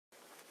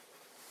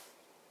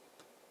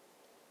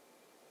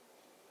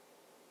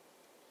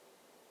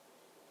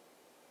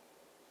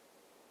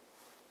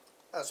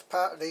as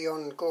part of the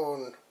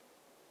ongoing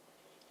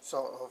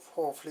sort of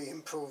hopefully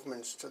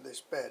improvements to this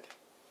bed,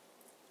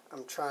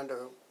 I'm trying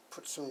to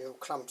put some new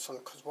clamps on,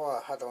 because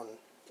what I had on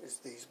is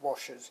these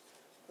washers,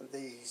 and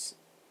these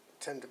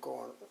tend to go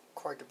on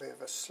quite a bit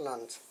of a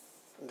slant,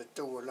 and they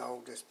do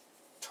allow this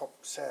top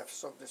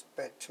surface of this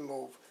bed to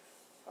move.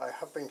 I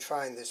have been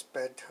trying this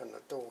bed and I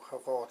do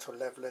have auto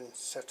levelling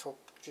set up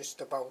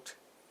just about.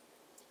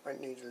 Might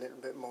need a little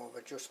bit more of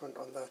adjustment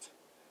on that.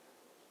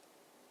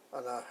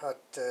 And I had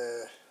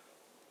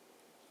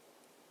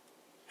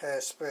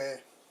hairspray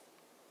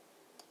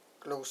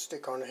glue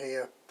stick on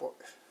here, but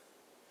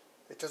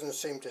it doesn't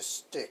seem to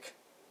stick,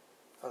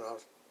 and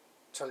I'll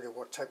tell you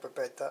what type of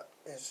bed that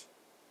is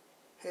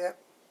here.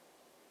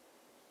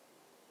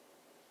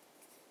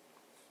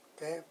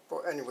 Okay,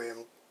 but anyway,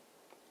 I'm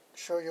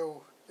show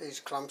you these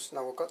clamps.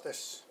 Now I've got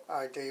this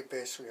idea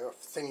basically of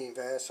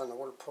Thingiverse, and I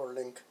will put a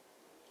link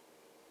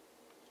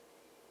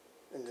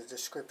in the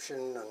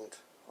description and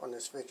on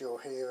this video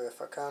here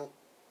if I can.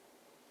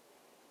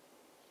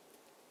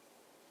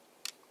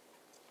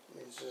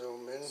 Let me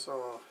zoom in.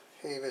 So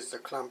here is the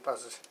clamp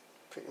as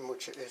pretty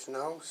much it is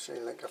now. See,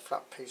 like a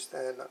flat piece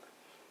there that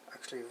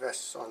actually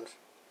rests on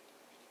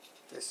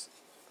this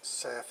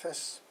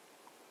surface,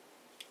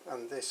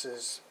 and this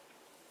is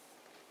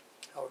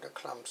how the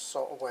clamps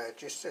sort of wear.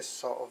 Just this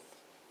sort of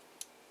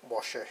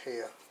washer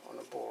here on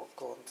the board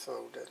going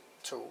through the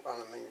two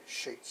aluminium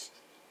sheets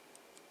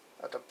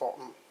at the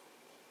bottom.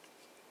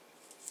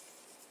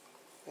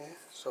 Yeah,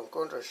 so I'm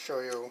going to show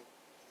you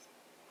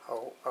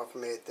how I've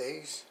made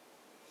these.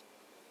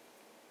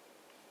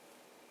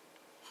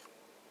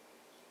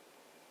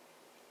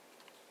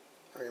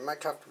 Now you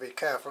might have to be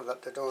careful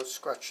that they don't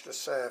scratch the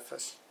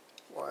surface,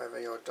 whatever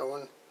you're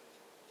doing.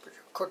 But you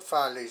could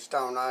file these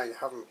down. I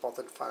haven't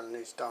bothered filing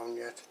these down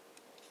yet,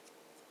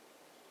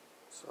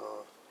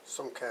 so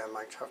some care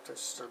might have to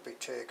still be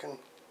taken.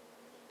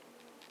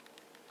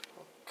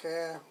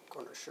 Okay, I'm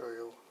going to show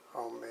you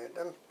how I made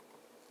them.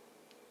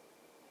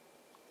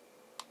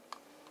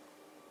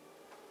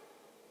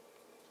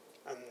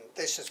 And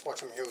this is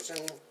what I'm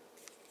using,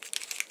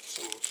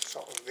 some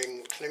sort of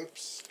ring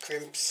crimps,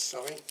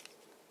 sorry.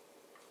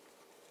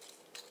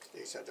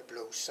 These are the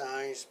blue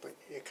size, but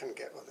you can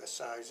get other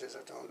sizes.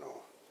 I don't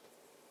know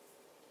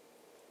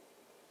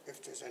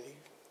if there's any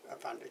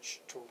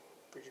advantage to,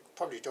 but you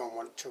probably don't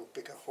want too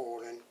big a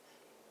hole in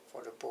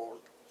for the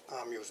bolt.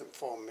 I'm using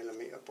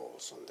 4mm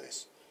bolts on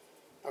this.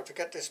 Now to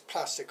get this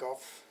plastic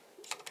off,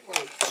 it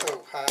wasn't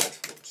too hard.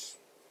 Oops.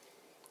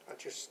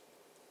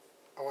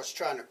 I was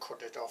trying to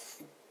cut it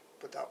off,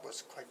 but that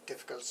was quite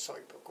difficult.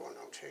 Sorry about going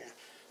out here.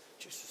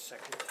 Just a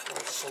second.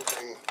 There's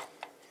something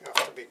you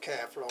have to be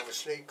careful,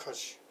 obviously,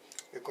 because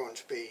you're going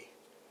to be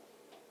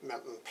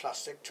melting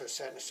plastic to a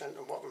certain extent,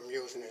 and what I'm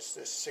using is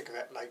this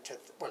cigarette lighter,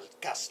 well,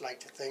 gas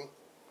lighter thing.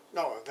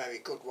 Not a very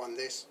good one,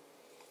 this.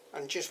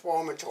 And just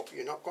warm it up.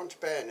 You're not going to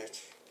burn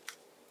it.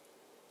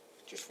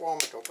 Just warm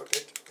it up a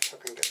bit. If I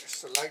can get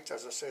this to light,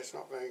 as I say, it's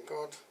not very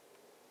good.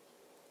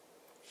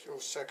 A few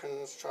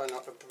seconds. Try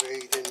not to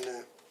breathe in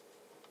the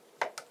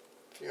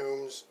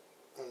fumes.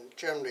 And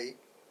generally,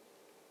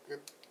 I'm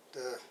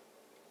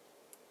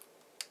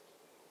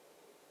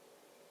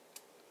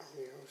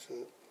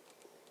using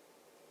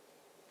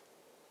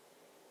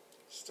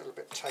still a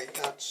bit tight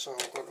that, so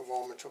I'm going to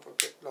warm it up a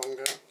bit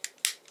longer.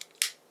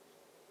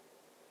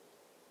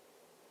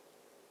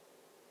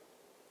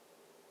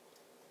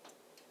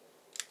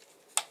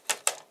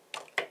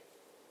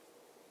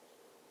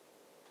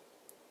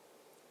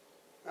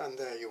 And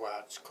there you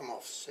are, it's come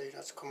off. See,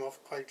 that's come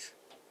off quite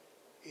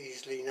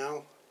easily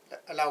now.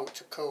 Allow it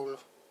to cool.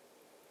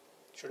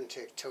 Shouldn't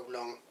take too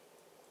long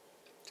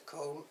to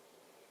cool.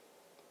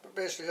 But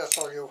basically that's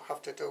all you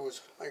have to do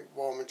is like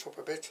warm it up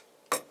a bit.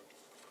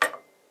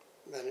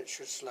 Then it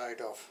should slide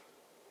off.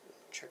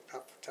 Check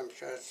that for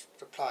temperature. It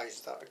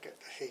applies that to get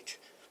the heat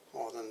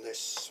more than this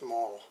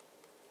small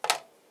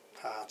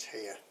part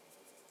here.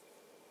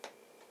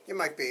 You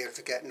might be able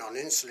to get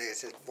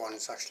non-insulated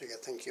ones, actually. I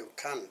think you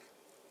can.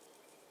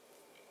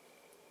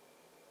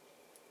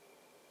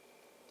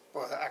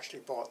 Well, I actually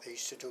bought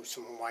these to do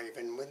some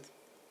wiving with.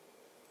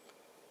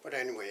 But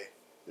anyway,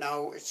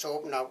 now it's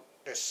opened out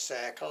this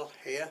circle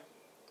here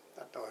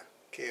that the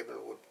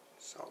cable would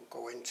sort of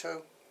go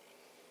into.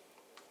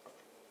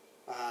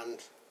 And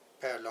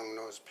a pair of long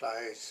nose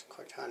pliers,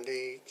 quite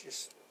handy.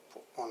 Just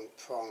put one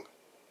prong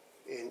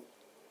in,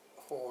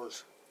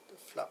 hold the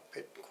flat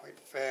bit quite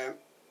firm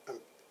and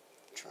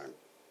try and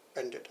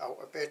bend it out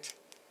a bit,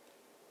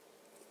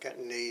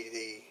 getting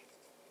the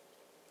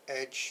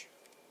edge.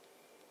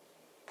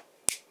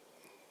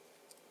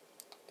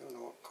 Don't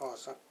know what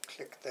caused that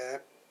click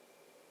there.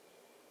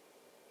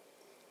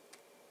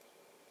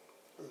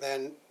 And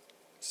then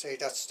see,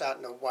 that's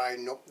starting to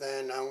widen up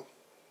there now.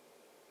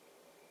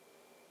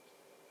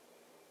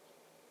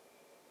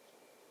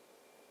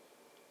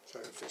 So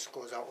if this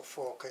goes out of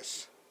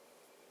focus,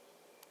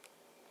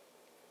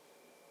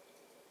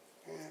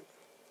 yeah.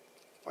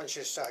 Once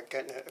you start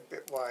getting it a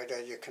bit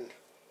wider, you can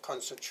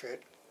concentrate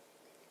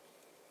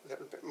a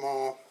little bit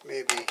more,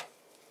 maybe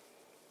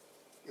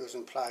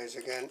using pliers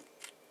again,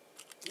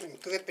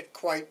 and grip it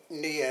quite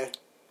near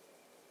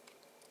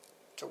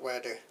to where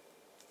the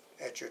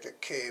edge of the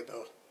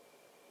cable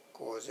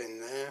goes in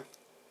there,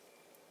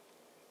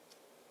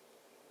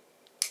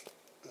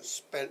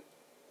 and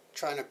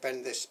trying to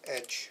bend this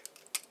edge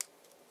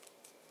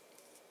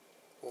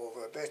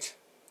over a bit.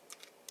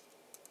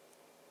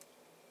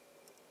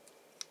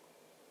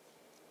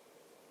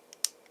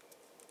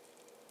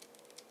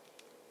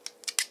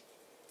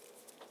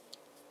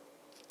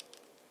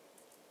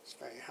 It's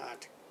very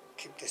hard to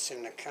keep this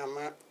in the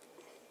camera.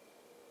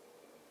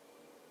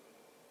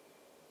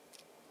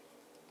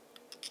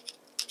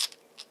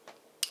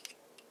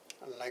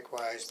 And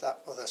likewise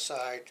that other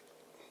side.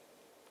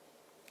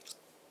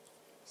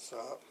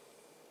 So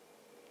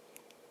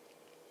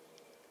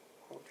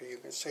hopefully you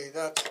can see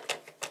that.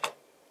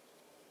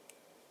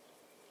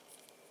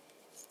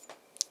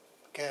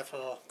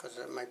 Careful, because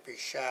it might be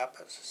sharp,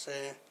 as I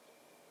say.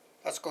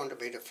 That's going to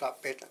be the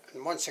flat bit,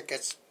 and once it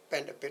gets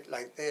bent a bit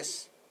like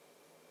this,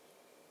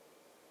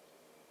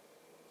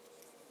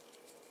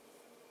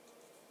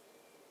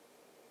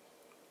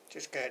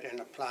 just get in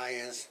the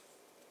pliers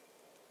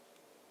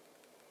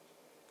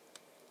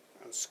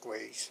and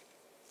squeeze.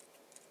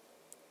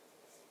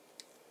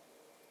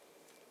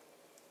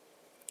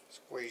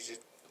 Squeeze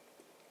it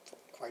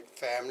quite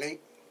firmly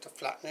to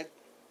flatten it.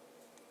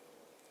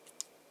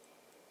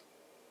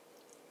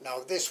 Now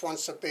this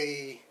wants to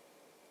be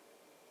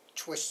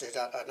twisted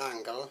at an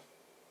angle.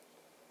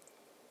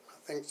 I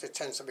think there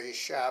tends to be a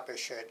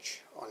sharpish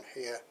edge on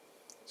here,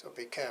 so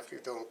be careful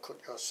you don't cut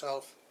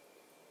yourself.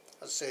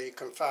 As I say, you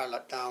can file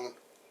that down,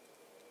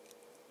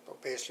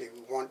 but basically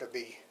we want to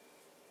be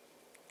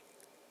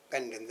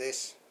bending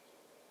this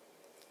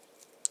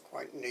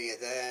quite near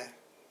there,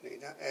 near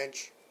that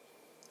edge.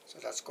 So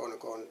that's going to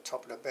go on the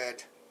top of the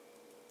bed,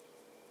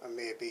 and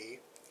maybe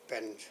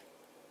bend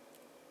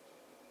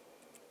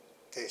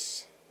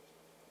this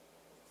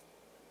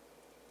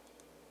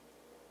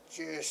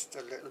just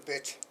a little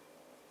bit.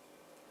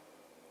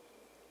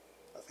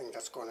 I think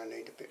that's going to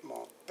need a bit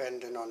more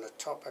bending on the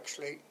top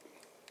actually.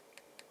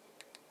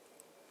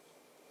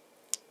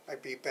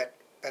 Might be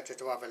better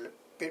to have a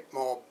bit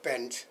more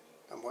bent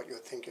than what you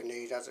think you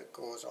need. As it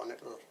goes on,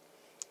 it'll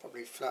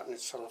probably flatten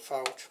itself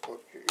out, but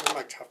you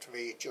might have to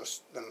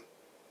readjust them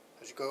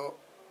as you go.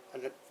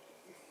 And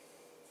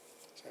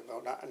sorry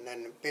about that. And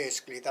then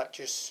basically that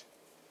just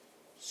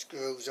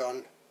screws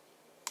on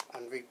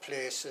and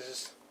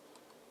replaces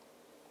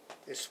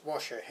this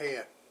washer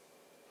here.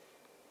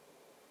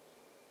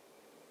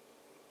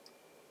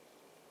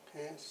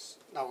 Okay,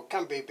 now it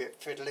can be a bit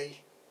fiddly,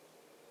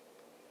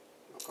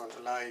 I'm not going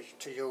to lie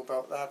to you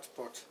about that,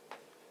 but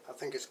I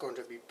think it's going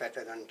to be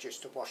better than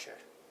just a washer.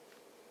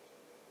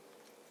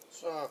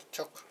 So I've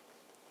took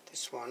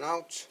this one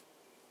out.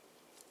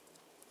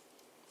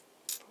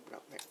 I can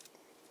do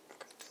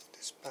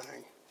this by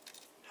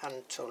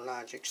hand to a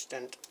large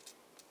extent.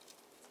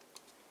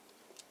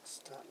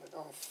 Start it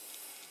off.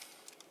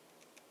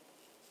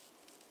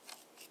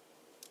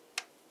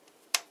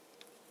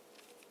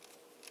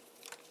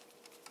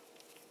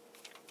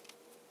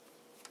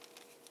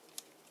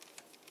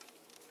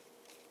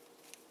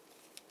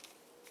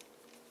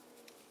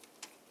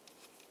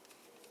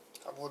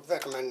 I would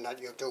recommend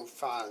that you do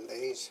file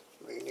these,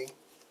 really.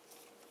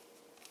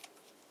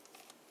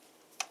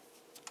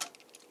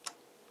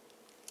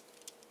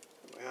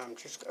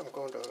 I'm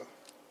going to,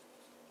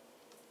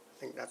 I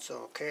think that's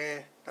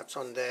okay. That's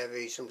on there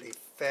reasonably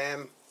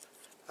firm.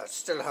 I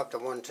still have the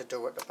one to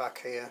do at the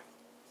back here.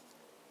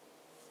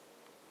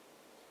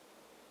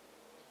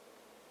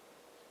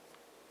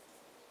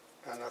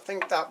 And I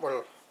think that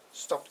will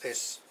stop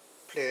this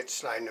plate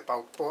sliding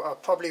about, but I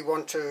probably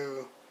want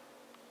to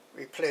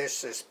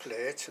replace this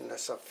plate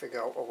unless I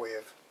figure out a way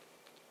of,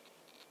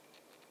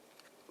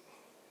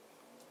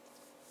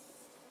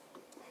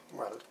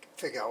 well,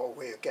 figure out a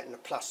way of getting the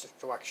plastic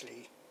to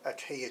actually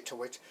adhere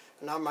to it.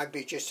 And that might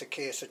be just a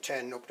case of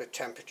turning up the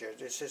temperature.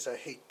 This is a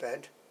heat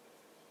bed.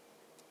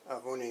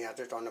 I've only had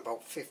it on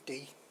about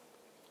 50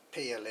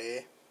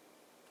 PLA,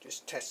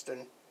 just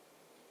testing.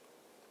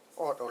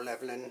 Auto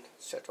leveling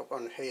set up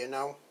on here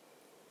now,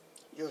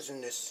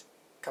 using this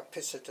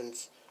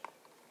capacitance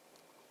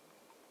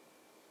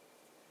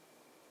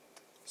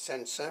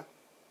sensor.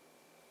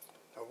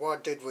 Now what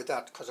I did with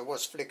that, because it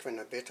was flickering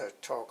a bit, I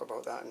talk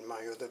about that in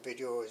my other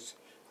video, is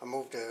I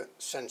moved the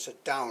sensor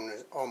down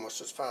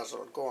almost as far as it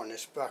would go on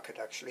this bracket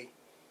actually.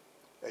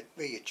 I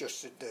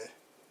readjusted the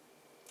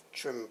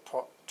trim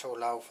pot to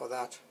allow for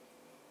that,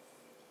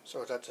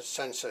 so that the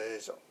sensor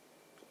is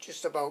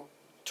just about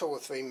 2 or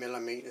 3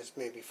 millimeters,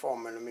 maybe 4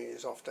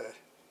 millimeters off the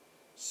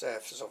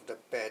surface of the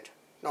bed,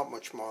 not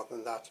much more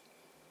than that.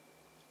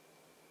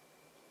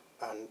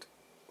 And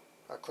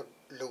I could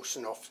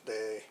loosen off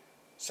the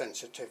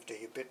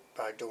sensitivity a bit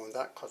by doing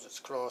that because it's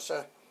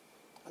closer,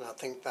 and I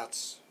think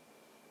that's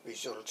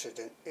resulted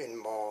in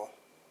more,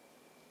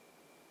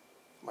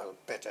 well,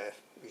 better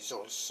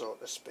results, so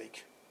to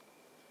speak.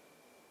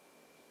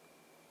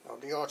 Now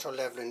the auto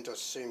leveling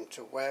does seem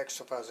to work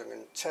so far as I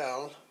can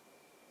tell.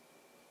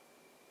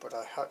 but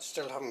I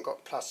still haven't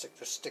got plastic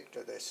to stick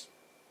to this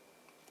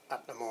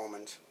at the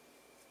moment.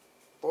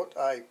 But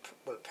I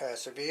will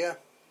persevere.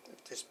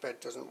 If this bed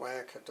doesn't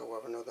work, I do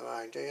have another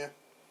idea.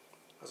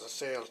 As I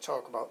say, I'll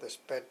talk about this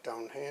bed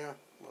down here.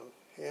 Well,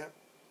 here.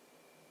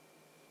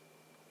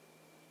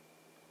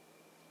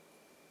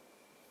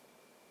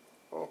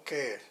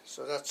 Okay,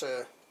 so that's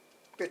a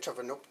bit of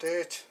an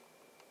update.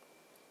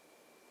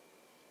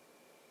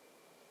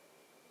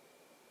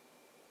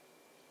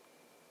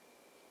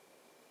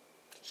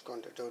 Just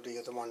going to do the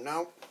other one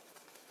now.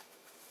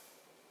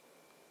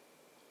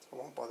 I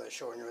won't bother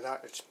showing you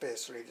that, it's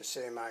basically the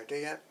same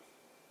idea.